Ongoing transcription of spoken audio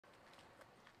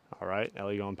All right,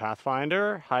 Ellie going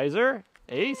Pathfinder, hyzer,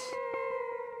 ace.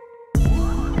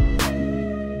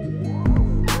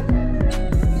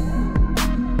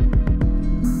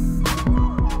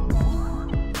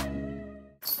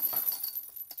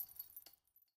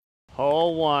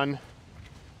 Hole 1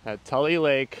 at Tully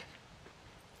Lake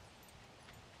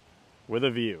with a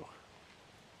view.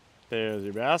 There's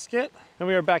your basket. And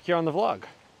we are back here on the vlog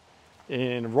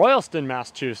in Royalston,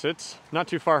 Massachusetts, not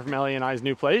too far from Ellie and I's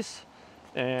new place.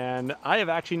 And I have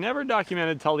actually never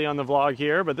documented Tully on the vlog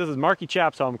here, but this is Marky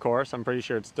Chap's home course. I'm pretty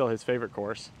sure it's still his favorite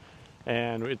course.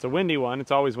 And it's a windy one.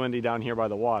 It's always windy down here by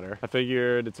the water. I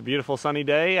figured it's a beautiful sunny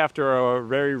day after a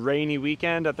very rainy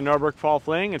weekend at the Norbrook Fall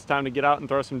Fling. It's time to get out and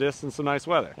throw some discs in some nice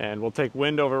weather. And we'll take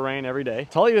wind over rain every day.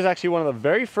 Tully was actually one of the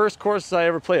very first courses I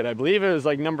ever played. I believe it was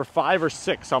like number 5 or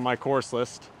 6 on my course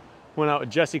list. Went out with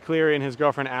Jesse Cleary and his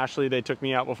girlfriend Ashley. They took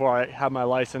me out before I had my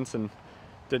license and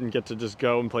didn't get to just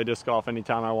go and play disc golf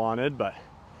anytime I wanted, but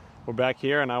we're back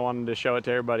here and I wanted to show it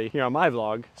to everybody here on my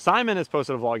vlog. Simon has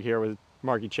posted a vlog here with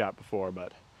Marky Chap before,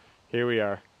 but here we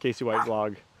are, Casey White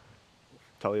vlog,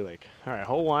 Tully Lake. All right,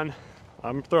 hole 1,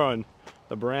 I'm throwing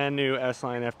the brand new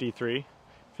S-Line FD3. If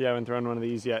you haven't thrown one of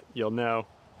these yet, you'll know,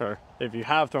 or if you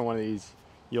have thrown one of these,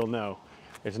 you'll know.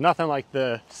 It's nothing like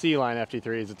the C-Line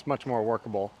FD3s, it's much more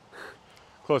workable,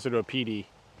 closer to a PD.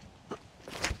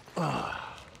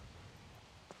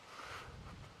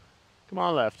 Come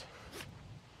on, left.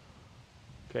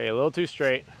 Okay, a little too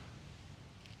straight.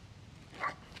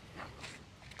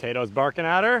 Tato's barking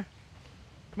at her.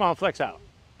 Come on, flex out.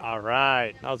 All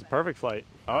right, that was a perfect flight.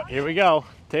 Oh, here we go.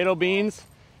 Tato Beans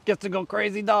gets to go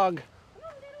crazy dog.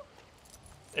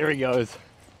 There he goes.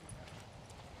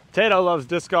 Tato loves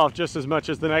disc golf just as much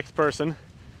as the next person.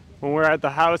 When we're at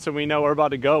the house and we know we're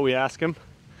about to go, we ask him,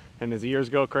 and his ears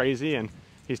go crazy, and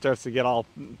he starts to get all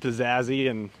pizzazzy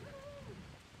and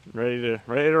ready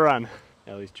to run.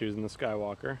 Ellie's choosing the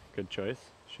Skywalker. Good choice.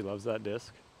 She loves that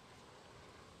disc.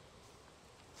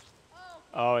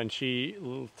 Oh, and she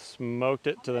smoked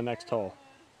it to the next hole.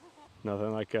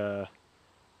 Nothing like a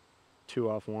 2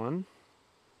 off 1.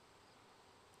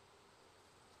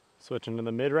 Switching to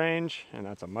the mid-range, and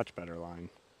that's a much better line.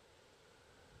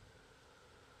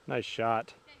 Nice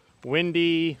shot.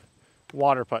 Windy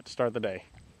water putt to start the day.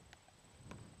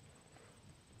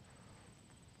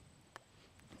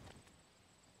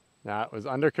 That was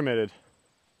undercommitted.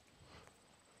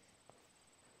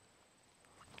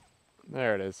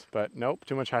 There it is, but nope,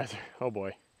 too much hyzer. Oh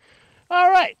boy. All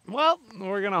right, well,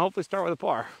 we're gonna hopefully start with a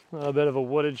par. A bit of a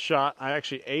wooded shot. I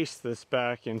actually aced this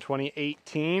back in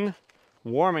 2018,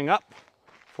 warming up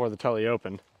for the Tully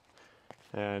Open.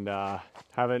 And I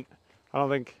think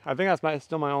that's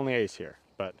still my only ace here,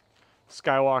 but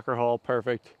Skywalker hole,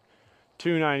 perfect.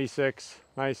 296,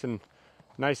 nice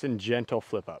and gentle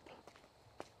flip up.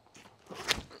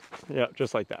 Yep,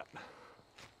 just like that.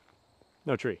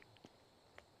 No tree.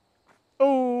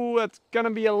 Oh, that's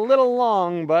gonna be a little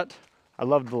long, but I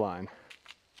love the line.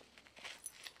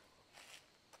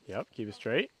 Yep, keep it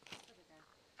straight.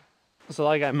 So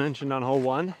like I mentioned on hole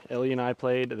 1, Ellie and I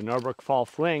played the Norbrook Fall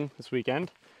Fling this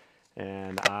weekend,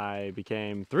 and I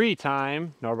became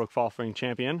 3-time Norbrook Fall Fling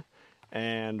champion.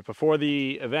 And before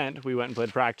the event, we went and played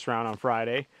a practice round on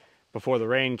Friday before the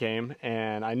rain came,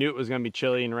 and I knew it was gonna be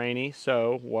chilly and rainy,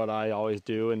 so what I always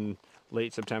do in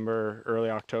late September, early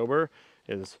October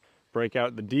is break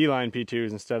out the D-line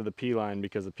P2s instead of the P-line,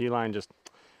 because the P-line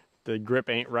the grip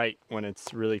ain't right when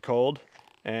it's really cold.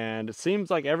 And it seems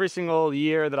like every single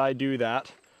year that I do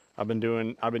that, I've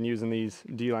been using these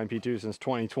D-line P2s since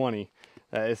 2020.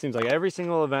 It seems like every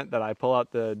single event that I pull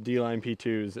out the D-line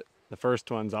P2s, the first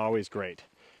one's always great.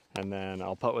 And then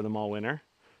I'll putt with them all winter.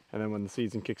 And then when the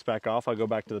season kicks back off, I'll go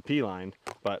back to the P-line.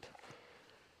 But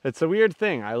it's a weird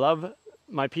thing. I love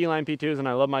my P-line P2s and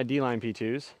I love my D-line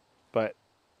P2s, but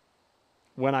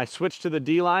when I switch to the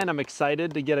D-line, I'm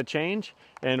excited to get a change.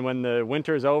 And when the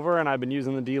winter's over and I've been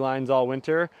using the D-lines all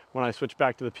winter, when I switch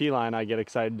back to the P-line, I get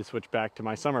excited to switch back to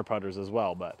my summer putters as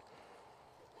well. But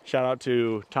shout out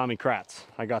to Tommy Kratz.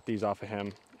 I got these off of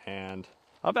him, and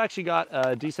I've actually got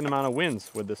a decent amount of wins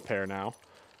with this pair now,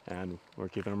 and we're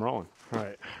keeping them rolling. All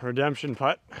right, redemption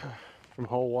putt from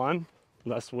hole 1.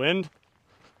 Less wind,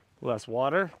 less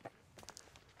water,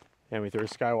 and we threw a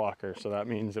Skywalker, so that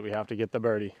means that we have to get the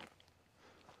birdie.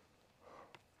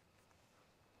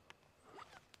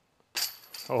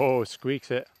 Oh,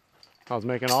 squeaks it. I was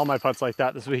making all my putts like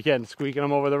that this weekend, squeaking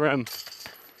them over the rim.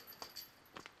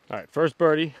 All right, first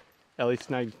birdie. Ellie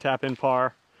snagged tap in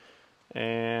par,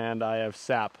 and I have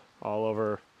sap all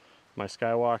over my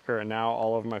Skywalker and now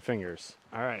all over my fingers.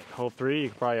 All right, hole 3, you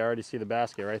can probably already see the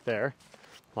basket right there.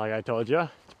 Like I told you,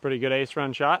 it's pretty good ace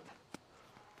run shot.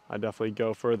 I definitely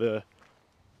go for the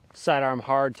sidearm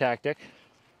hard tactic.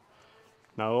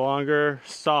 No longer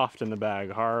soft in the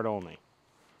bag, hard only.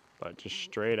 But just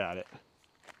straight at it.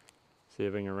 See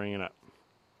if I can ring it up.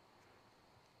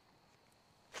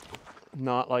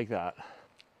 Not like that.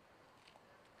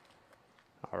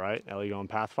 All right, Ellie going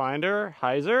Pathfinder,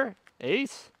 hyzer,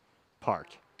 ace,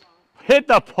 parked. Hit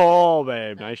the pole,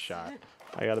 babe. Nice shot.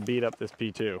 I got to beat up this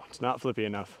P2. It's not flippy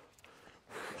enough.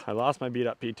 I lost my beat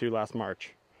up P2 last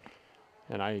March.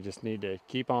 And I just need to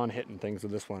keep on hitting things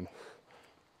with this one.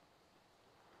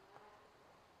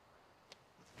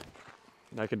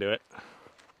 I can do it.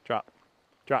 Drop,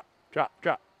 drop, drop,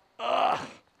 drop. Ugh.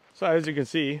 So as you can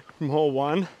see from hole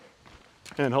 1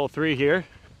 and hole 3 here,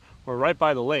 we're right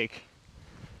by the lake.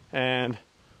 And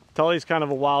Tully's kind of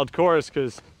a wild course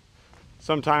because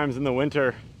sometimes in the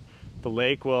winter the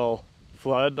lake will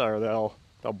flood, or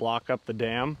they'll block up the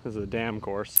dam. This is a dam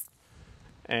course.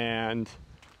 And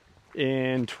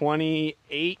in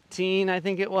 2018, I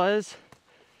think it was,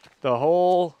 the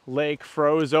whole lake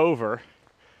froze over,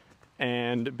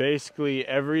 and basically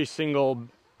every single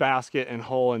basket and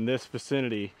hole in this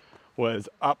vicinity was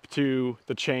up to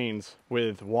the chains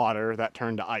with water that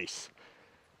turned to ice.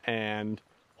 And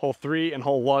hole 3 and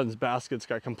hole 1's baskets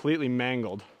got completely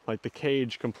mangled, like the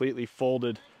cage completely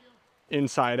folded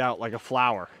inside out like a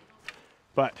flower.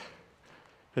 But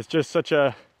it's just such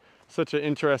an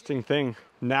interesting thing.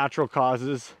 Natural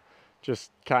causes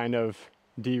just kind of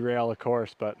derail a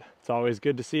course, but it's always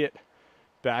good to see it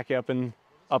back up and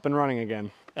running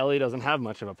again. Ellie doesn't have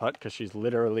much of a putt because she's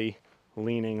literally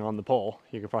leaning on the pole.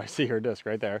 You can probably see her disc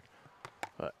right there.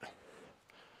 But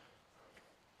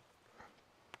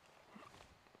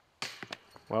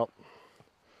well,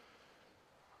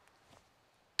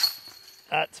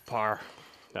 that's par.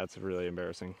 That's really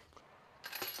embarrassing.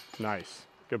 Nice.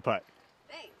 Good putt.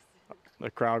 Thanks. The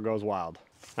crowd goes wild.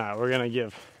 All right, we're gonna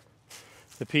give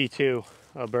the P2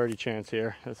 a birdie chance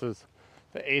here. This is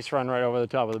the ace run right over the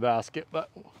top of the basket, but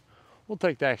we'll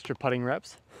take the extra putting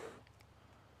reps.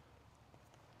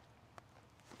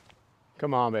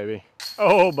 Come on, baby.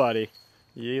 Oh, buddy.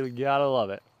 You gotta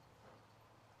love it.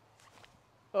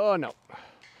 Oh, no.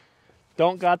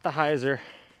 Don't got the hyzer,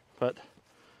 but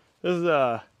this is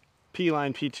a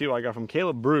P-line P2 I got from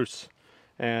Caleb Bruce.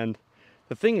 And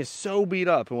the thing is so beat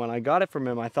up, and when I got it from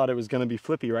him, I thought it was gonna be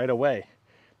flippy right away.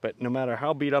 But no matter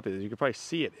how beat up it is, you can probably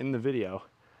see it in the video.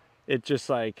 It just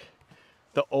like,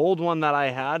 the old one that I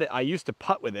had, I used to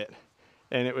putt with it,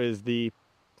 and it was the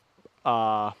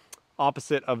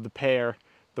opposite of the pair,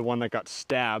 the one that got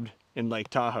stabbed in Lake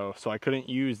Tahoe. So I couldn't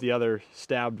use the other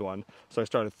stabbed one. So I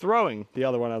started throwing the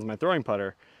other one as my throwing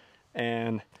putter.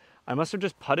 And I must have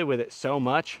just putted with it so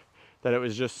much that it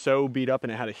was just so beat up,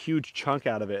 and it had a huge chunk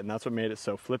out of it, and that's what made it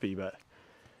so flippy. But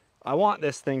I want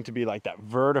this thing to be like that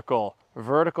vertical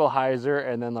hyzer,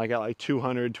 and then like at like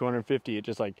 200, 250, it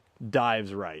just like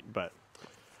dives right. But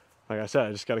like I said,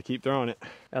 I just got to keep throwing it.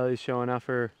 Ellie's showing off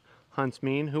her Hunts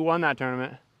Mean. Who won that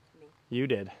tournament? Me. You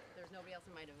did. There's nobody else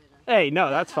in my division. Hey,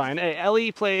 no, that's fine. Hey,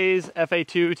 Ellie plays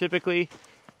FA2 typically,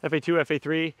 FA2,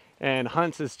 FA3, and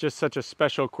Hunts is just such a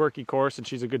special, quirky course, and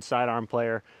she's a good sidearm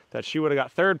player that she would have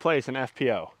got 3rd place in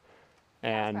FPO.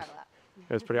 And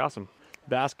it was pretty awesome.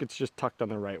 Basket's just tucked on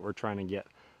the right. We're trying to get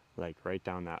like right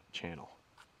down that channel.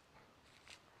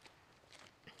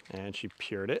 And she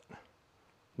pured it.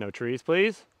 No trees,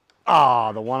 please.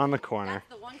 Ah, the one on the corner. That's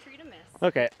the one tree to miss.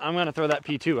 Okay, I'm gonna throw that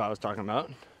P2 I was talking about.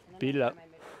 Beat it up.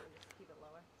 Keep it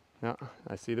lower. Yeah,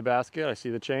 I see the basket, I see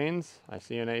the chains, I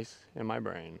see an ace in my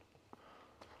brain.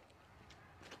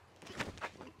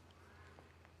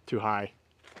 Too high.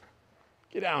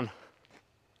 Get down.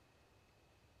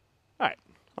 All right,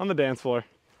 on the dance floor.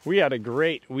 We had a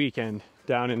great weekend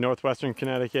down in northwestern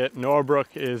Connecticut. Norbrook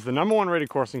is the #1 rated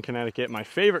course in Connecticut, my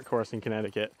favorite course in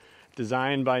Connecticut,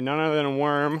 designed by none other than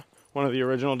Worm, one of the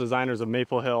original designers of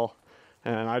Maple Hill.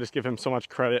 And I just give him so much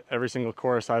credit. Every single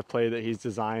course I've played that he's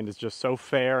designed is just so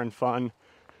fair and fun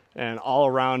and all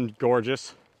around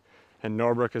gorgeous. And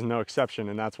Norbrook is no exception,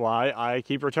 and that's why I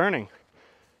keep returning.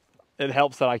 It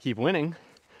helps that I keep winning,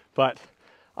 but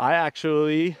I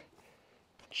actually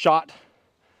shot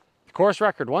the course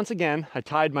record once again. I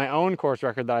tied my own course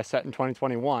record that I set in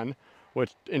 2021,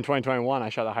 which in 2021 I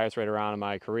shot the highest rated round in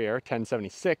my career,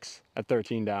 1076 at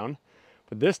 13 down.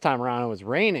 But this time around it was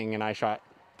raining and I shot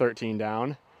 13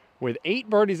 down with 8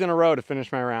 birdies in a row to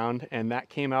finish my round, and that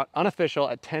came out unofficial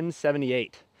at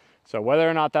 1078. So whether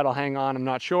or not that'll hang on, I'm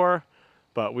not sure,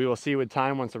 but we will see with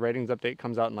time once the ratings update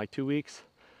comes out in like 2 weeks.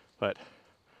 But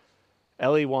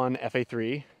Ellie won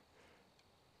FA3,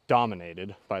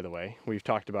 dominated, by the way. We've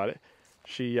talked about it.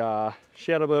 She had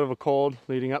a bit of a cold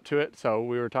leading up to it, so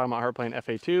we were talking about her playing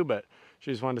FA2, but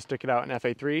she just wanted to stick it out in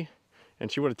FA3,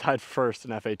 and she would have tied first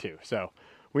in FA2. So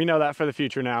we know that for the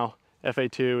future now.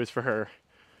 FA2 is for her.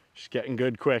 She's getting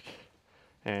good quick,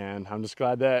 and I'm just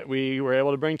glad that we were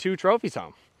able to bring 2 trophies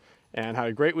home and had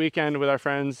a great weekend with our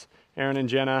friends, Aaron and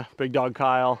Jenna, Big Dog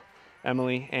Kyle,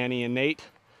 Emily, Annie, and Nate,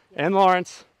 and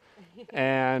Lawrence,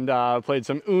 and played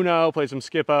some Uno, played some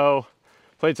Skippo,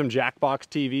 played some Jackbox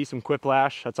TV, some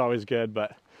Quiplash. That's always good,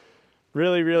 but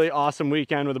really, really awesome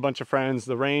weekend with a bunch of friends.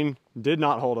 The rain did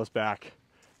not hold us back,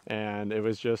 and it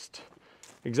was just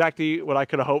exactly what I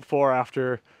could have hoped for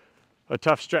after a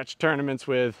tough stretch of tournaments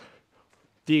with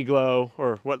D-Glow,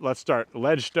 or what, let's start,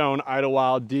 Ledgestone,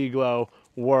 Idlewild, D-Glow,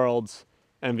 Worlds,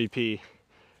 MVP. It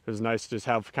was nice to just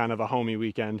have kind of a homey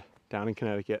weekend down in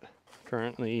Connecticut.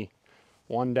 Currently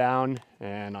 1 down,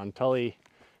 and on Tully,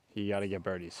 you gotta get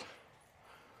birdies.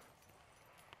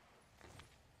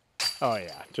 Oh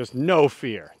yeah, just no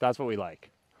fear. That's what we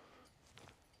like.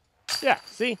 Yeah,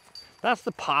 see? That's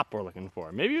the pop we're looking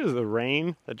for. Maybe it was the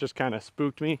rain that just kind of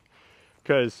spooked me,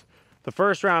 because the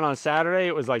first round on Saturday,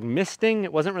 it was like misting.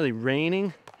 It wasn't really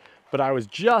raining, but I was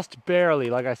just barely,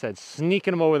 like I said,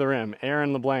 sneaking them over the rim.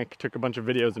 Aaron LeBlanc took a bunch of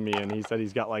videos of me, and he said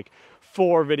he's got like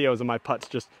 4 videos of my putts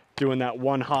just doing that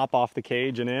one hop off the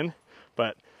cage and in.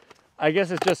 But I guess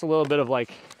it's just a little bit of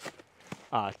like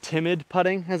timid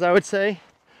putting, as I would say,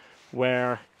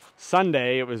 where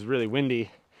Sunday it was really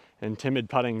windy and timid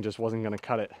putting just wasn't going to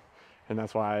cut it. And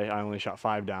that's why I only shot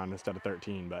 5 down instead of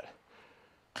 13. But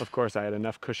of course I had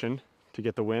enough cushion to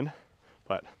get the win,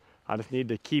 but I just need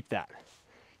to keep that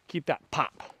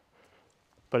pop.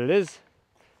 But it is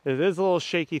a little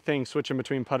shaky thing switching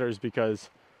between putters, because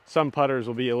some putters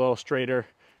will be a little straighter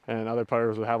and other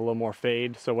putters will have a little more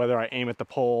fade. So whether I aim at the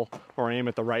pole or aim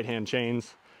at the right hand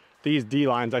chains, these D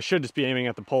lines, I should just be aiming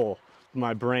at the pole.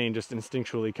 My brain just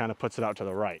instinctually kind of puts it out to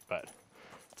the right, but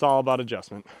it's all about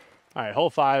adjustment. All right, hole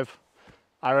 5,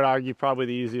 I would argue probably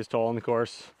the easiest hole on the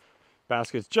course.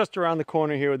 Basket's just around the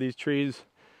corner here with these trees.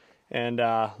 And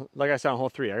like I said on hole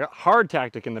 3, I got hard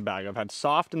tactic in the bag. I've had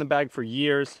soft in the bag for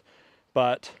years,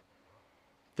 but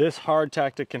this hard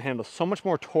tactic can handle so much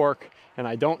more torque, and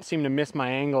I don't seem to miss my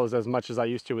angles as much as I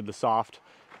used to with the soft.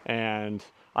 And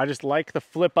I just like the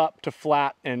flip up to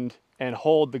flat and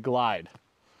hold the glide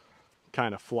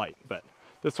kind of flight. But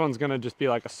this one's gonna just be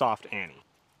like a soft Annie.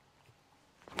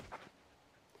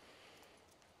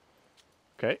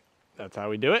 Okay, that's how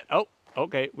we do it. Oh,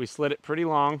 okay, we slid it pretty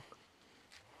long.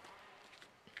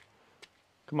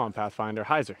 Come on, Pathfinder,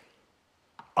 hyzer.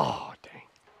 Oh, dang.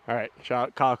 All right, shout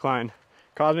out Kyle Klein.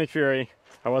 Cosmic Fury,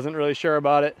 I wasn't really sure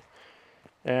about it,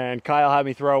 and Kyle had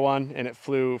me throw one, and it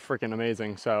flew freaking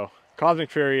amazing. So Cosmic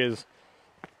Fury is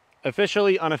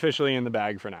officially, unofficially in the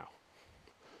bag for now.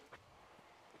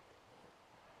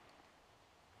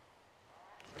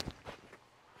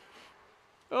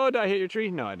 Oh, did I hit your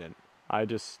tree? No, I didn't. I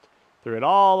just threw it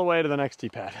all the way to the next tee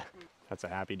pad. That's a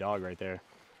happy dog right there.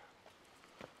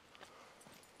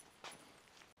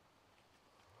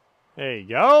 There you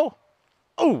go.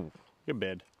 Oh, good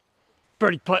bid.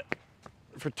 Birdie putt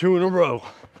for 2 in a row.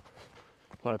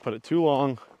 But I put it too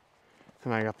long,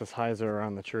 and I got this hyzer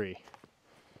around the tree.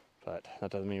 But that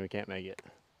doesn't mean we can't make it.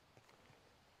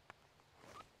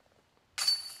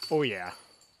 Oh yeah.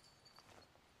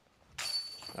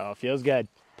 Oh, feels good.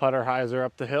 Putter hyzer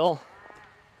up the hill.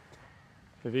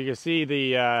 If you can see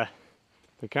the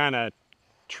kind of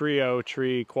trio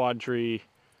tree, quad tree,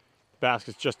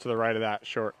 basket's just to the right of that,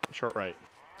 short right.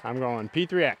 I'm going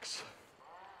P3X.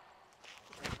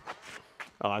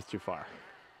 Oh, that's too far.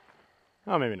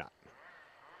 Oh, maybe not.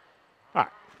 All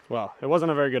right, well, it wasn't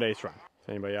a very good ace run. If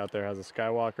anybody out there has a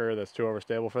Skywalker that's too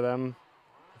overstable for them,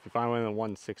 if you find one in the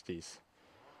 160s,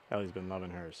 Ellie's been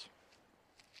loving hers.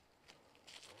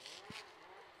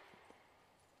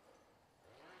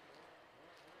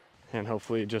 And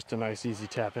hopefully just a nice easy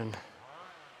tap in.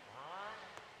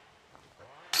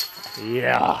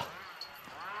 Yeah.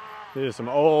 These are some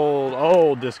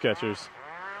old disc catchers,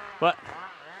 but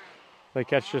they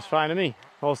catch just fine to me.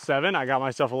 Hole 7, I got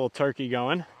myself a little turkey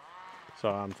going. So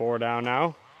I'm 4 down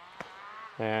now.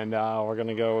 And we're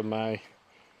gonna go with my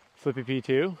flippy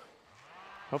P2.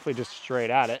 Hopefully just straight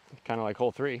at it, kind of like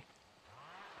hole 3.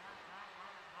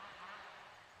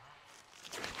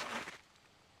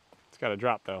 It's got to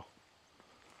drop though.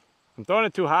 I'm throwing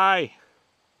it too high.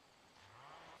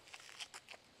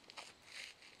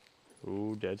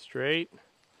 Ooh, dead straight.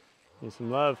 Need some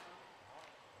love.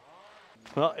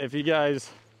 Well, if you guys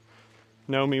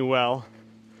know me well,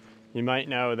 you might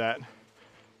know that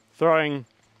throwing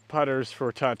putters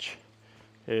for touch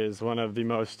is one of the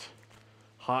most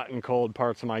hot and cold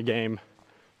parts of my game.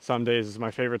 Some days it's my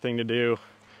favorite thing to do,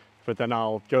 but then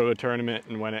I'll go to a tournament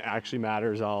and when it actually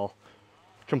matters, I'll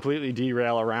completely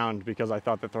derail around because I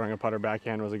thought that throwing a putter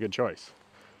backhand was a good choice.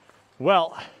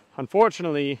 Well,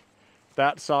 unfortunately,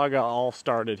 that saga all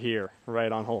started here,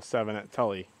 right on hole 7 at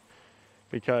Tully.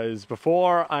 Because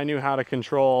before I knew how to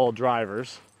control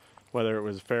drivers, whether it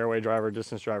was fairway driver,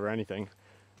 distance driver, anything,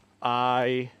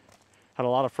 I had a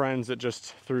lot of friends that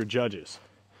just threw judges.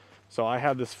 So I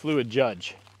had this fluid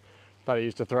judge that I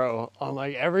used to throw on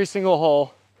like every single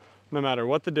hole, no matter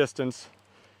what the distance.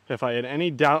 If I had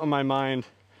any doubt in my mind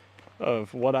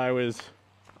of what I was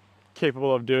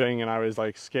capable of doing and I was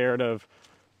like scared of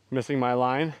missing my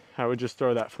line, I would just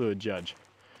throw that fluid judge.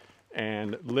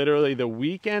 And literally the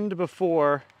weekend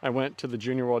before I went to the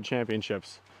Junior World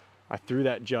Championships, I threw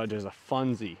that judge as a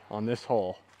funsy on this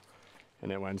hole,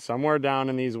 and it went somewhere down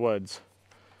in these woods.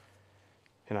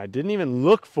 And I didn't even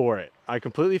look for it. I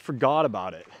completely forgot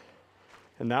about it.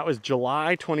 And that was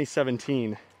July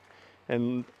 2017.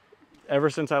 And ever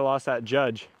since I lost that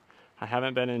judge, I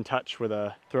haven't been in touch with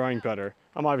a throwing putter.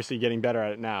 I'm obviously getting better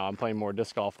at it now. I'm playing more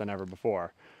disc golf than ever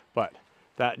before. But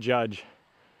that judge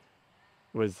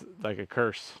was like a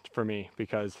curse for me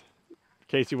because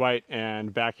Casey White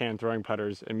and backhand throwing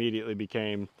putters immediately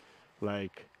became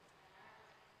like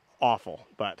awful.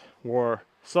 But we're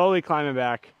slowly climbing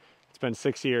back. It's been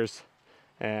 6 years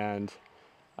and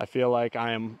I feel like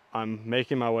I'm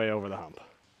making my way over the hump.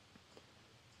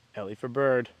 Ellie for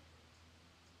bird.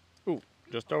 Ooh,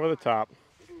 just over the top.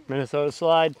 Minnesota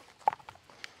slide.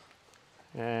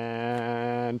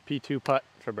 And P2 putt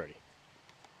for birdie.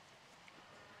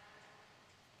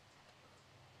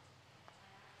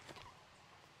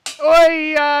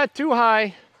 Oi, too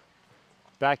high.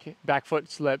 Back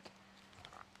foot slipped.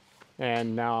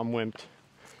 And now I'm wimped.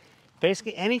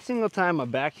 Basically, any single time a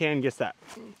backhand gets that,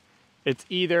 it's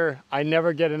either I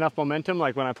never get enough momentum,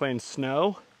 like when I play in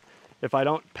snow. If I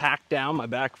don't pack down my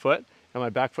back foot and my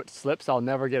back foot slips, I'll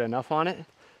never get enough on it.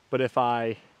 But if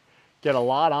I get a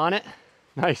lot on it,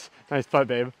 nice putt,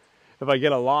 babe. If I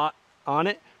get a lot on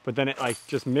it, but then it like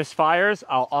just misfires,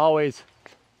 I'll always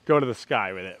go to the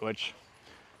sky with it, which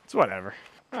it's whatever.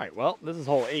 All right, well, this is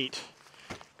hole 8,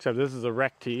 except this is a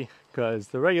rec tee because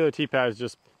the regular tee pad is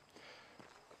just,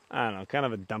 I don't know, kind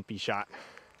of a dumpy shot.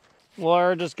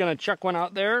 We're just gonna chuck one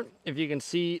out there. If you can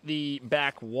see the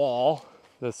back wall,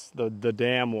 the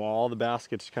dam wall, the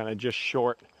basket's kind of just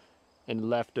short and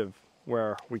left of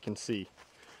where we can see.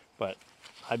 But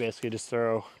I basically just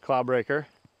throw cloud breaker,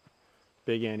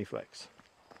 big anti-flex.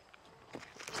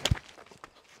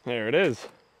 There it is.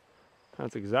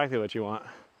 That's exactly what you want.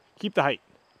 Keep the height.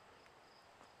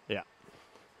 Yeah.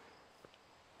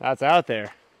 That's out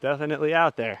there. Definitely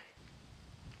out there.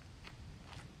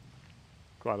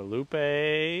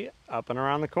 Guadalupe up and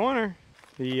around the corner.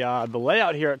 The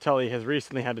layout here at Tully has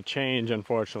recently had to change,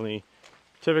 unfortunately.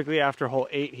 Typically after hole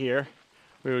 8 here,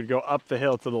 we would go up the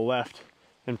hill to the left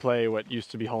and play what used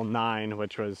to be hole 9,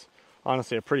 which was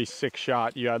honestly a pretty sick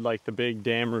shot. You had like the big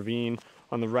dam ravine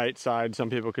on the right side. Some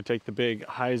people could take the big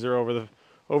hyzer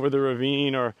over the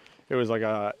ravine, or it was like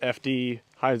a FD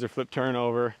hyzer flip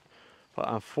turnover. But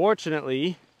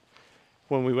unfortunately,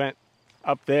 when we went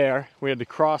up there, we had to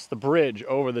cross the bridge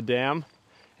over the dam.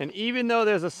 And even though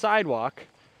there's a sidewalk,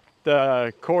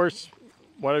 the course,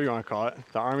 whatever you want to call it,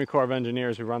 the Army Corps of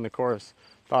Engineers who run the course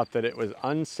thought that it was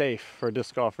unsafe for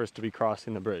disc golfers to be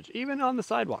crossing the bridge, even on the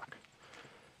sidewalk.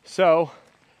 So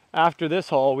after this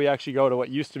hole, we actually go to what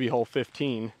used to be hole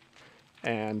 15,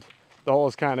 and the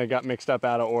holes kind of got mixed up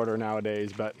out of order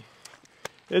nowadays, but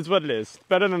it's what it is.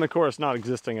 Better than the course not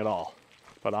existing at all.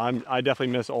 But I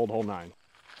definitely miss old hole 9.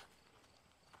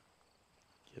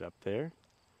 Get up there.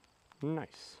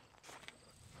 Nice.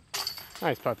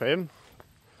 Nice putt, babe.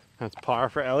 That's par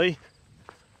for Ellie.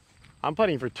 I'm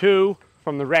putting for 2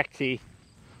 from the rec tee.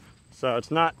 So it's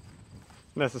not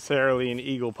necessarily an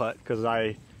eagle putt because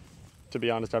to be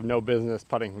honest, I have no business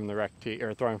putting from the rec tee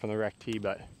or throwing from the rec tee,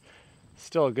 but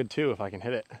still a good 2 if I can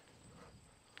hit it.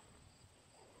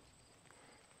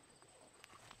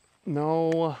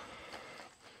 No.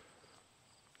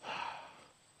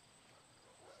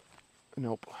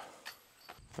 Nope.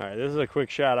 All right, this is a quick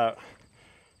shout out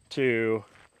to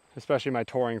especially my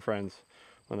touring friends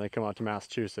when they come out to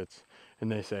Massachusetts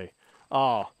and they say,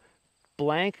 oh,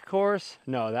 blank course?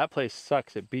 No, that place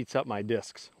sucks. It beats up my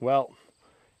discs. Well,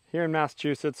 here in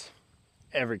Massachusetts,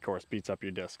 every course beats up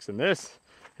your discs. And this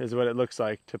is what it looks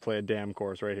like to play a dam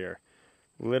course right here.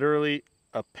 Literally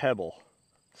a pebble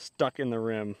stuck in the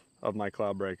rim of my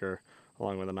cloud breaker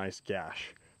along with a nice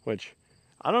gash, which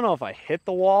I don't know if I hit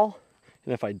the wall.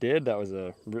 And if I did, that was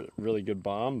a really good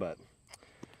bomb, but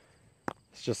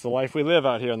It's just the life we live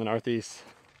out here in the Northeast.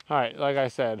 All right, like I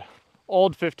said,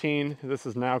 old 15. This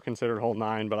is now considered hole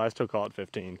 9, but I still call it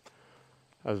 15,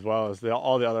 as well as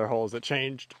all the other holes that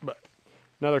changed. But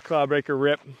another Cloudbreaker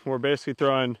rip. We're basically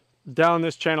throwing down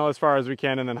this channel as far as we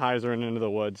can and then hyzering into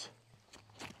the woods.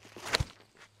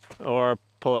 Or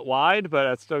pull it wide, but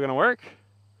that's still gonna work.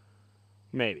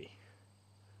 Maybe.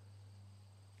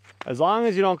 As long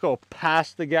as you don't go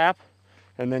past the gap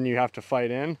and then you have to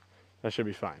fight in, that should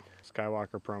be fine.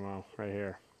 Skywalker promo right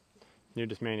here. New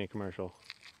Discmania commercial.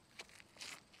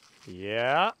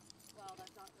 Yeah. Well,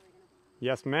 that's not really gonna be.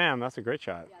 Yes, ma'am. That's a great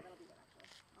shot. Yeah, that'll be good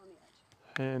actually. On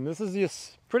the edge. And this is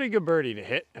just pretty good birdie to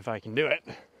hit if I can do it.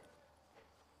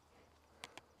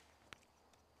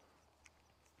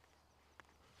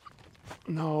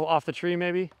 No, off the tree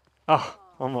maybe? Oh,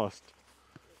 almost.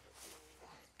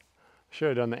 Should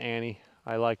have done the Annie.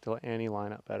 I like the Annie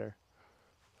lineup better.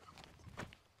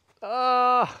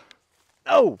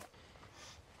 No!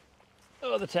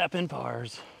 Oh, the tap in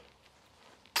pars.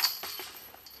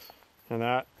 And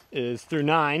that is through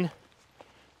 9.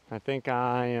 I think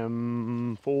I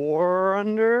am 4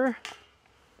 under.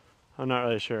 I'm not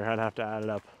really sure. I'd have to add it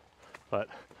up. But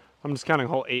I'm just counting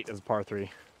hole 8 as a par 3.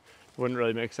 Wouldn't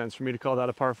really make sense for me to call that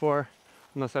a par 4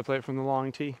 unless I play it from the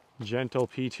long tee. Gentle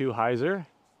P2 hyzer.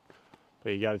 But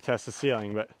you got to test the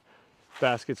ceiling. But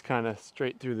basket's kind of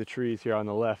straight through the trees here on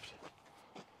the left.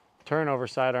 Turnover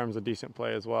sidearm's a decent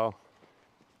play as well.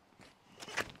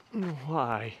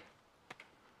 Why?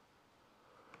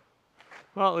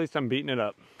 Well, at least I'm beating it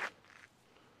up.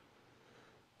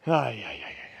 Ay, ay, ay,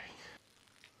 ay.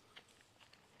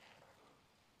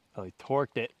 Oh, he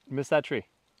torqued it. Missed that tree.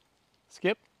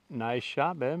 Skip. Nice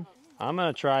shot, babe. I'm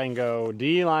going to try and go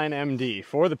D-line MD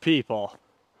for the people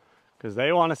because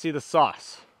they want to see the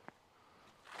sauce.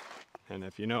 And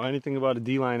if you know anything about a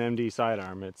D-line MD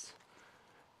sidearm, it's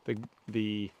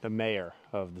the mayor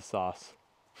of the sauce.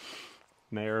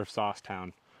 Mayor of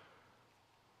Saucetown.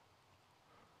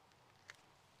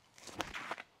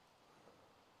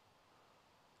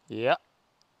 Yeah.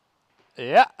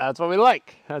 Yeah, that's what we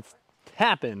like. That's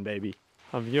tapping, baby.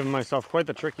 I've given myself quite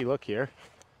the tricky look here.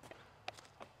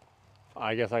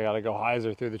 I guess I gotta go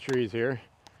hyzer through the trees here.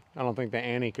 I don't think the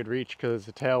Annie could reach because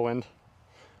it's a tailwind.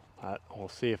 But we'll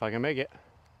see if I can make it.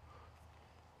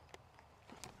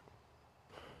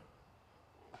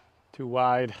 Too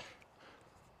wide.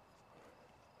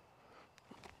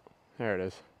 There it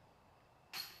is.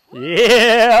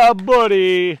 Yeah,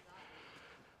 buddy!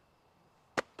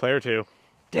 Player 2.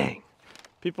 Dang.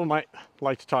 People might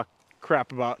like to talk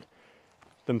crap about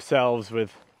themselves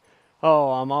with,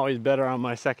 oh, I'm always better on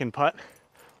my second putt.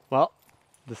 Well,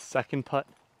 the second putt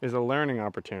is a learning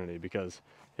opportunity because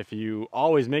if you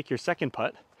always make your second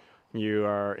putt, you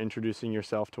are introducing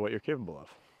yourself to what you're capable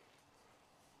of.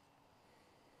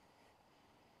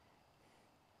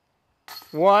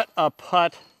 What a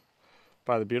putt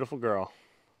by the beautiful girl.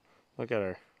 Look at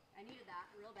her. I needed that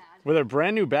real bad. With her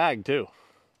brand new bag too.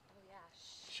 Oh yeah.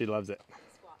 She loves it.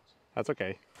 Squatch. That's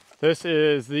okay. This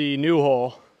is the new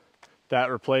hole that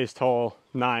replaced hole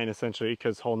 9 essentially,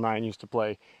 because hole 9 used to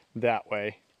play that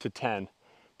way to 10,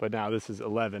 but now this is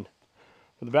 11.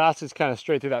 The basket's kind of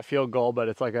straight through that field goal, but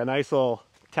it's like a nice little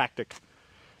tactic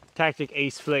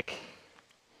ace flick,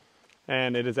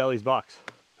 and it is Ellie's box.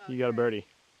 Oh, You got a birdie.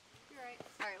 You're right.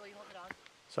 All right, well, you hold it on.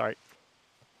 Sorry.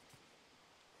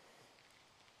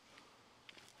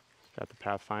 Got the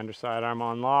Pathfinder sidearm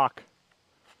on lock.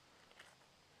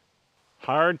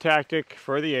 Hard tactic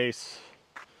for the ace.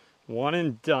 One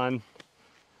and done.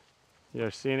 You're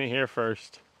seeing it here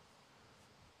first.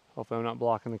 Hopefully I'm not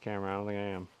blocking the camera. I don't think I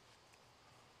am.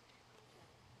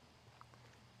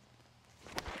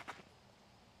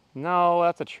 No,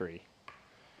 that's a tree.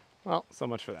 Well, so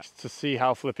much for that. To see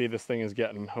how flippy this thing is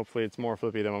getting. Hopefully it's more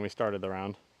flippy than when we started the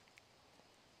round.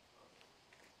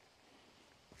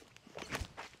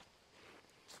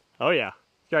 Oh yeah.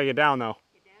 Gotta get down though.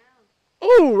 Get down.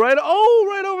 Oh,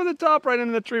 right over the top, right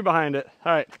into the tree behind it.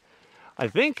 All right. I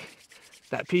think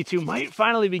that P2 might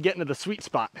finally be getting to the sweet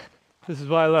spot. This is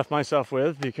what I left myself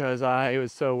with because I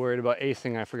was so worried about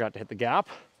acing I forgot to hit the gap.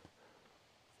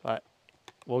 But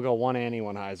we'll go one Annie,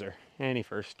 one hyzer. Annie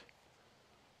first.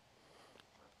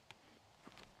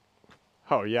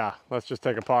 Oh yeah, let's just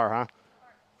take a par, huh?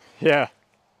 Yeah.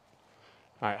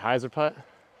 All right, hyzer putt.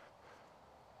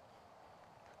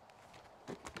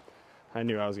 I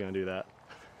knew I was gonna do that.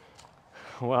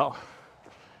 Well,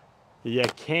 you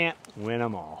can't win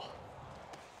them all.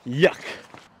 Yuck.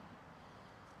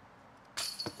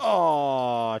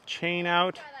 Oh, chain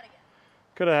out. Try that again.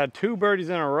 Could have had 2 birdies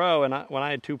in a row and when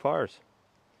I had 2 pars.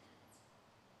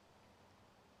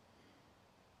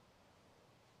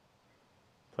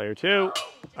 Player 2.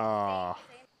 Ah.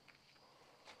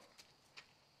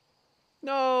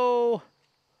 No.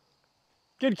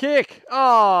 Good kick.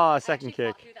 Oh, second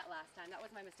kick. I that last time. That was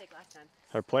my mistake last time.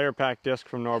 Our player pack disc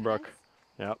from Norbrook.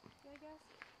 Yep. I guess.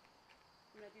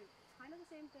 I'm going to do kind of the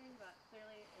same thing, but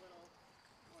clearly a little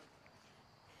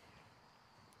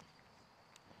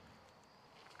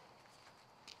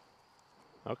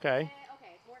more. Okay.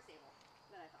 Okay, it's more stable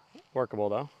than I thought. Workable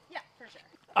though. Yeah, for sure.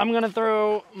 I'm gonna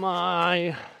throw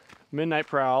my Midnight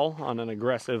Prowl on an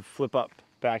aggressive flip up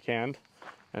backhand,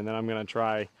 and then I'm gonna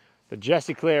try the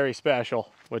Jesse Clary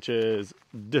special, which is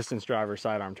distance driver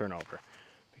sidearm turnover,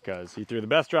 because he threw the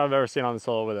best drive I've ever seen on this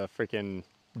hole with a freaking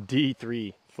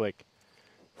D3 flick.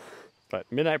 But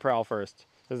Midnight Prowl first.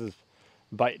 This is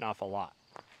biting off a lot.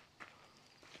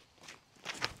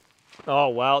 Oh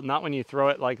well, not when you throw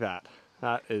it like that.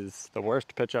 That is the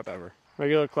worst pitch up ever.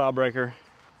 Regular cloud breaker.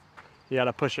 You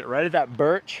gotta push it right at that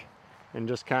birch and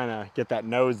just kind of get that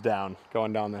nose down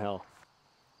going down the hill.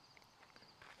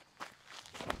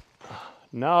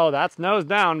 No, that's nose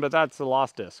down, but that's the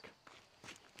lost disc.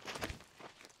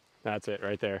 That's it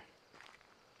right there.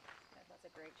 That's a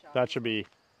great shot. That should be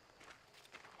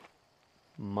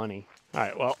money. All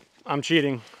right, well, I'm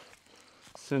cheating.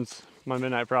 Since my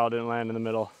Midnight Prowl didn't land in the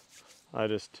middle, I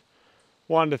just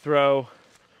wanted to throw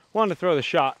the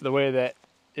shot the way that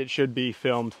it should be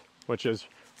filmed, which is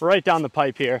right down the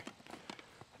pipe here.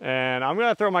 And I'm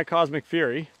gonna throw my Cosmic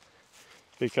Fury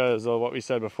because of what we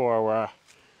said before, where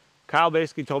Kyle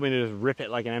basically told me to just rip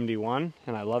it like an MD1,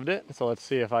 and I loved it. So let's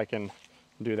see if I can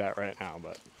do that right now,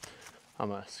 but I'm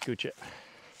gonna scooch it.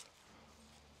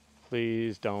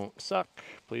 Please don't suck.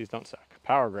 Please don't suck.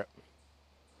 Power grip.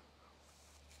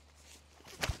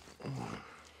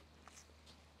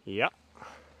 Yep.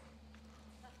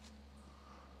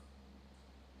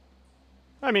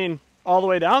 I mean, all the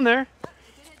way down there.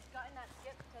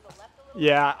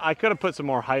 Yeah, I could have put some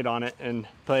more height on it and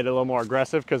played a little more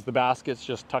aggressive because the basket's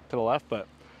just tucked to the left, but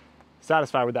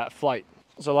satisfied with that flight.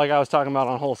 So like I was talking about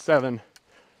on hole 7,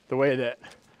 the way that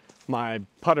my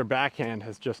putter backhand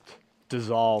has just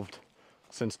dissolved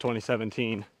since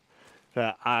 2017,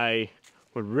 that I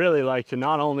would really like to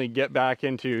not only get back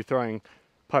into throwing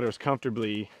putters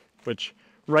comfortably, which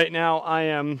right now I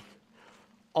am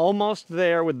almost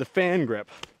there with the fan grip.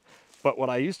 But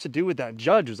what I used to do with that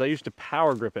Judge was I used to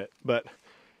power grip it. But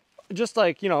just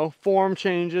like, you know, form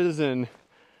changes and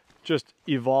just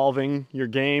evolving your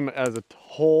game as a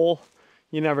whole,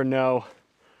 you never know.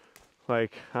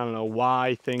 Like, I don't know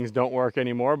why things don't work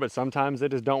anymore, but sometimes they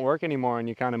just don't work anymore and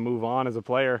you kind of move on as a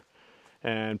player.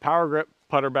 And power grip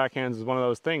putter backhands is one of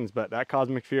those things, but that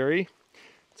Cosmic Fury,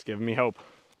 it's giving me hope.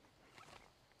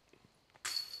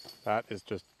 That is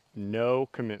just no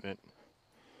commitment.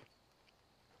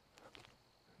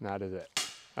 And that is it.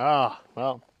 Ah,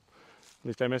 well, at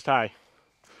least I missed high.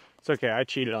 It's okay, I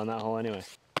cheated on that hole anyway.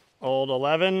 Old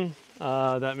 11,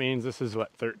 that means this is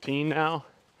what, 13 now?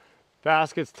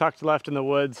 Basket's tucked left in the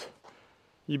woods.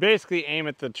 You basically aim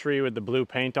at the tree with the blue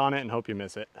paint on it and hope you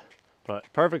miss it. But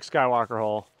perfect Skywalker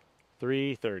hole,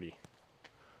 330.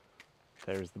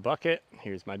 There's the bucket,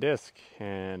 here's my disc,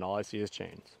 and all I see is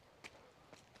chains.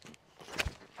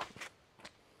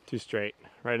 Too straight,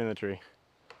 right in the tree.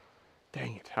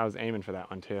 Dang it, I was aiming for that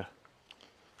one too.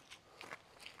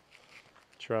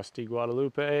 Trusty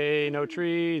Guadalupe, no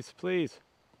trees, please.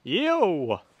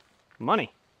 Yo!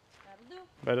 Money.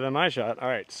 Better than my shot. All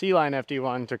right, C-line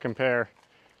FD1 to compare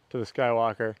to the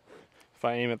Skywalker. If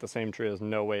I aim at the same tree, there's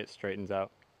no way it straightens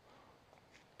out.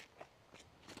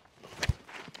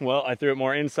 Well, I threw it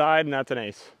more inside, and that's an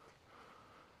ace.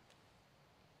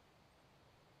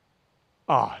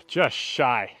 Oh, just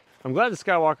shy. I'm glad the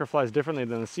Skywalker flies differently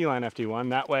than the C-line FD1.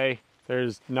 That way,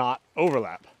 there's not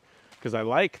overlap. Because I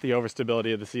like the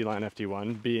overstability of the C-line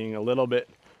FD1 being a little bit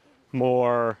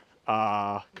more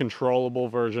controllable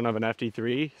version of an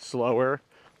FD3, slower,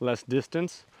 less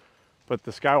distance. But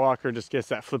the Skywalker just gets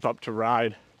that flip up to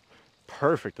ride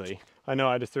perfectly. I know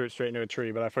I just threw it straight into a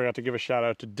tree, but I forgot to give a shout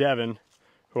out to Devin,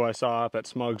 who I saw up at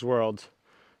Smug's World,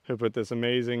 who put this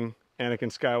amazing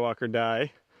Anakin Skywalker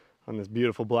die on this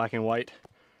beautiful black and white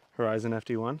Horizon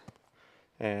FD1.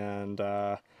 And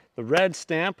the red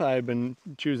stamp, I've been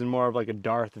choosing more of like a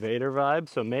Darth Vader vibe,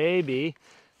 so maybe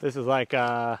this is like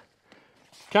a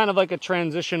kind of like a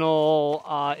transitional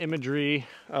imagery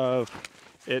of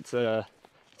it's a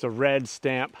red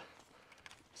stamp,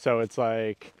 so it's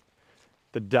like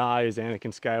the die is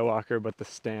Anakin Skywalker but the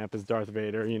stamp is Darth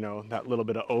Vader, you know, that little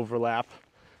bit of overlap.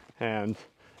 And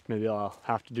maybe I'll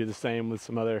have to do the same with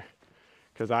some other,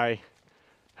 because I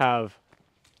have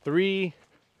 3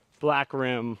 black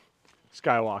rim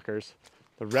Skywalkers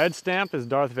The red stamp is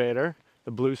Darth Vader.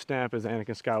 The blue stamp is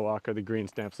Anakin Skywalker. The green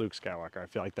stamp's Luke Skywalker. I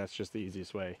feel like that's just the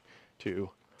easiest way to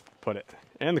put it.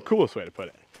 And the coolest way to put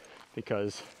it.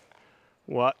 Because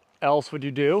what else would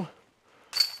you do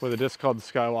with a disc called the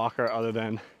Skywalker other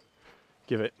than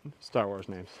give it Star Wars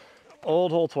names?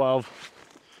 Old hole 12.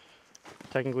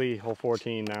 Technically hole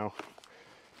 14 now.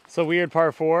 It's a weird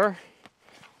par 4.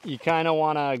 You kind of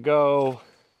want to go...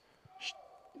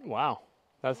 Wow.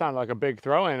 That sounded like a big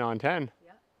throw in on 10.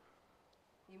 Yeah.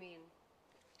 You mean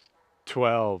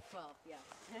 12. 12, yeah.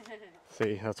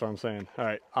 See, that's what I'm saying. All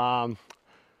right.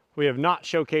 We have not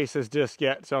showcased this disc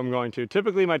yet, so I'm going to.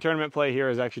 Typically, my tournament play here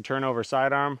is actually turnover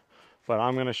sidearm, but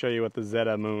I'm going to show you what the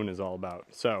Zeta Moon is all about.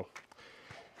 So,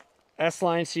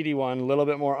 S-line CD1, a little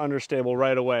bit more understable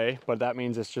right away, but that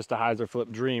means it's just a hyzer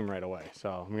flip dream right away.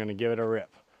 So I'm going to give it a rip.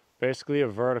 Basically a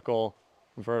vertical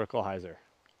hyzer.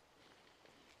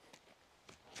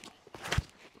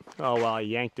 Oh, well, I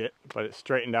yanked it, but it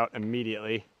straightened out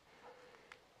immediately.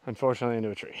 Unfortunately, into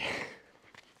a tree.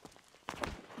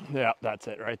 Yeah, that's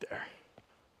it right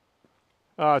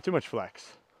there. Too much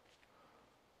flex.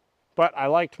 But I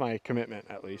liked my commitment,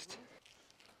 at least.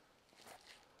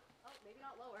 Oh, maybe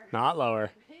not lower. Not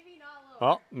lower. Maybe not lower.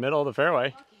 Well, middle of the fairway.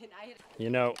 Okay, You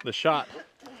know, the shot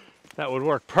that would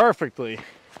work perfectly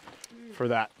for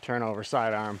that turnover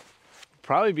sidearm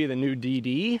probably be the new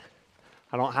DD.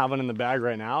 I don't have one in the bag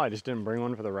right now. I just didn't bring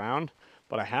one for the round.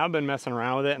 But I have been messing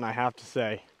around with it, and I have to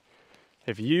say,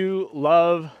 if you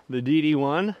love the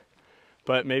DD1,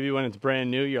 but maybe when it's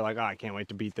brand new, you're like, oh, I can't wait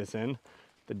to beat this in,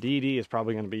 the DD is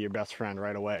probably going to be your best friend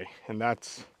right away. And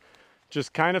that's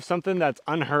just kind of something that's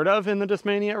unheard of in the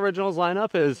Discmania Originals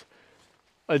lineup, is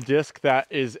a disc that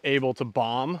is able to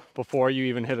bomb before you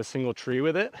even hit a single tree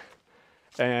with it.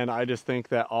 And I just think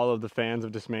that all of the fans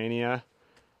of Discmania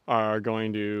are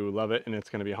going to love it, and it's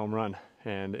going to be a home run.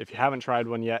 And if you haven't tried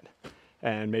one yet,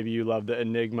 and maybe you love the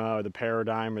Enigma or the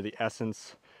Paradigm or the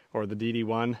Essence or the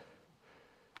DD1,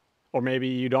 or maybe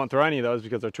you don't throw any of those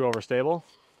because they're too overstable,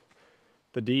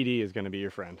 the DD is going to be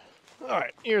your friend. All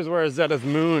right, here's where Zeta's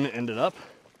Moon ended up.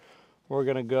 We're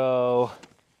going to go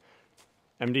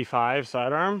MD5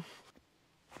 sidearm.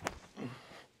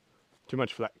 Too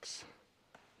much flex.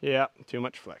 Yeah, too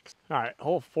much flex. All right,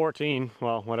 hole 14,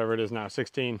 well, whatever it is now,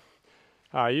 16.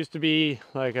 Used to be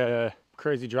like a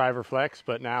crazy driver flex,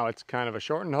 but now it's kind of a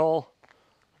shortened hole.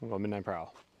 I'm going midnight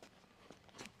prowl.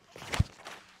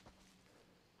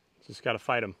 Just got to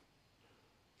fight him.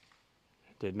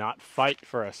 Did not fight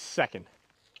for a second.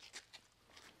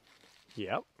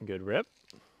 Yep, good rip.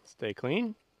 Stay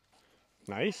clean.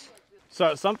 Nice.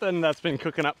 So something that's been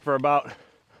cooking up for about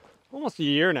almost a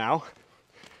year now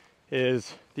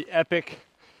is the epic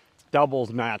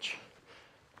doubles match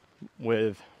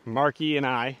with Marky and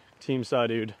I, Team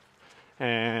Sawdude,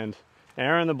 and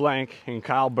Aaron the Blank and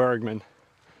Kyle Bergman,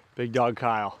 Big Dog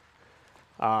Kyle.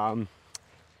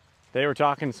 They were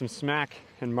talking some smack,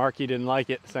 and Marky didn't like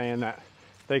it, saying that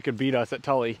they could beat us at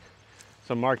Tully.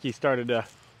 So Marky started to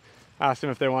ask them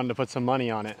if they wanted to put some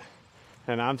money on it.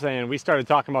 And I'm saying, we started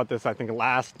talking about this, I think,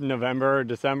 last November or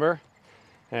December.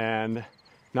 And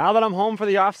now that I'm home for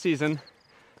the off season,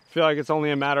 I feel like it's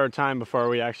only a matter of time before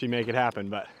we actually make it happen.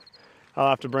 But I'll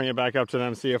have to bring it back up to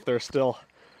them, see if they're still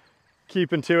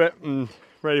keeping to it and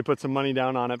ready to put some money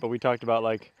down on it. But we talked about,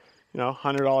 like, you know,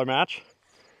 $100 match.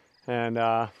 And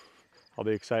I'll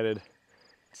be excited to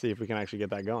see if we can actually get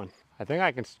that going. I think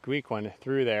I can squeak one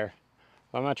through there.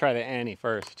 I'm gonna try the Annie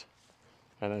first,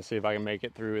 and then see if I can make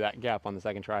it through that gap on the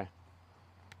second try.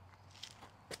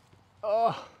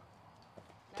 Oh,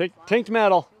 tinked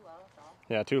metal. Too low, that's all.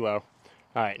 Yeah, too low.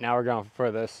 All right, now we're going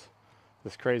for this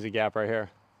crazy gap right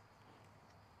here.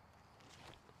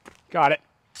 Got it.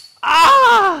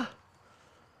 Ah!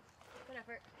 Good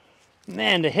effort.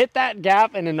 Man, to hit that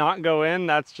gap and to not go in,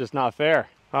 that's just not fair.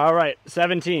 All right,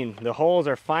 17. The holes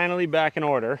are finally back in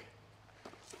order.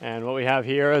 And what we have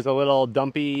here is a little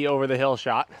dumpy over the hill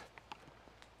shot.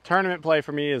 Tournament play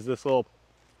for me is this little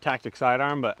tactic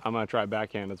sidearm, but I'm gonna try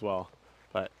backhand as well.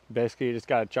 But basically you just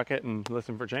gotta chuck it and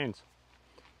listen for chains.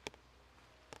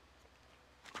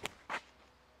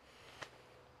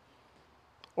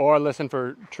 Or listen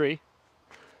for tree.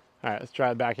 All right, let's try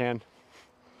the backhand.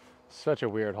 Such a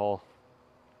weird hole.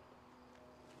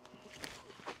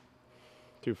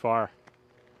 Too far.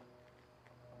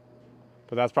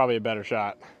 But that's probably a better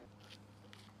shot.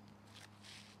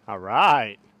 All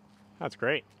right, that's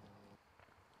great.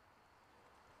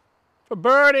 For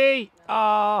birdie!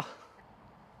 Ah,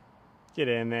 get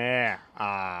in there.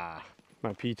 Ah,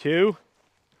 my P2.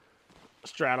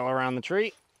 Straddle around the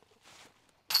tree.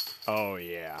 Oh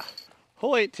yeah.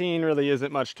 hole 18 really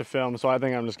isn't much to film, so I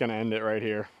think I'm just gonna end it right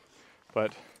here.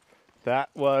 But that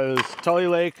was Tully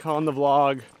Lake on the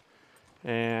vlog,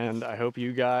 and I hope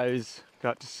you guys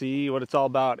got to see what it's all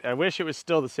about. I wish it was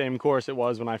still the same course it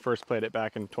was when I first played it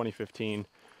back in 2015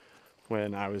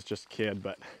 when I was just a kid,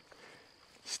 but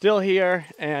still here.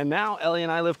 And now Ellie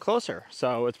and I live closer,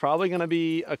 so it's probably going to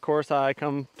be a course I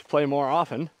come to play more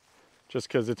often just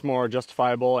because it's more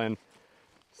justifiable, and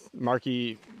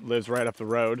Marky lives right up the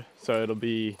road, so it'll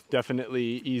be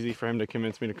definitely easy for him to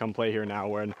convince me to come play here now,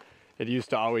 when it used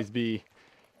to always be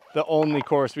the only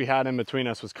course we had in between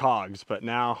us was Cogs. But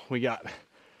now we got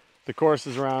the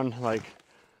courses around like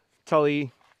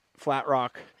Tully, Flat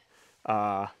Rock.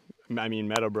 I mean,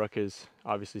 Meadowbrook is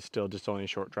obviously still just only a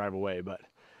short drive away, but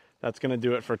that's gonna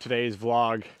do it for today's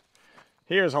vlog.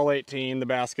 Here's hole 18. The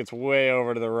basket's way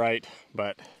over to the right,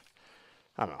 but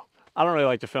I don't know. I don't really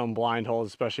like to film blind holes,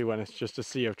 especially when it's just a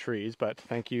sea of trees, but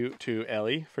thank you to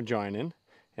Ellie for joining.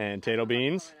 And Tato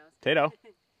Beans. Tato. Tato,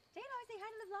 say hi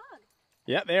to the vlog.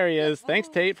 Yeah, there he is. Thanks,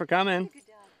 Tate, for coming. Good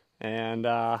job. And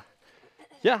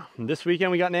yeah, this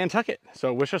weekend we got Nantucket,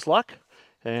 so wish us luck.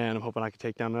 And I'm hoping I can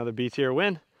take down another B-tier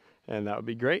win. And that would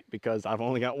be great because I've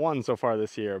only got one so far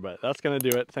this year, but that's going to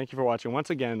do it. Thank you for watching once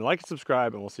again. Like and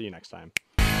subscribe, and we'll see you next time.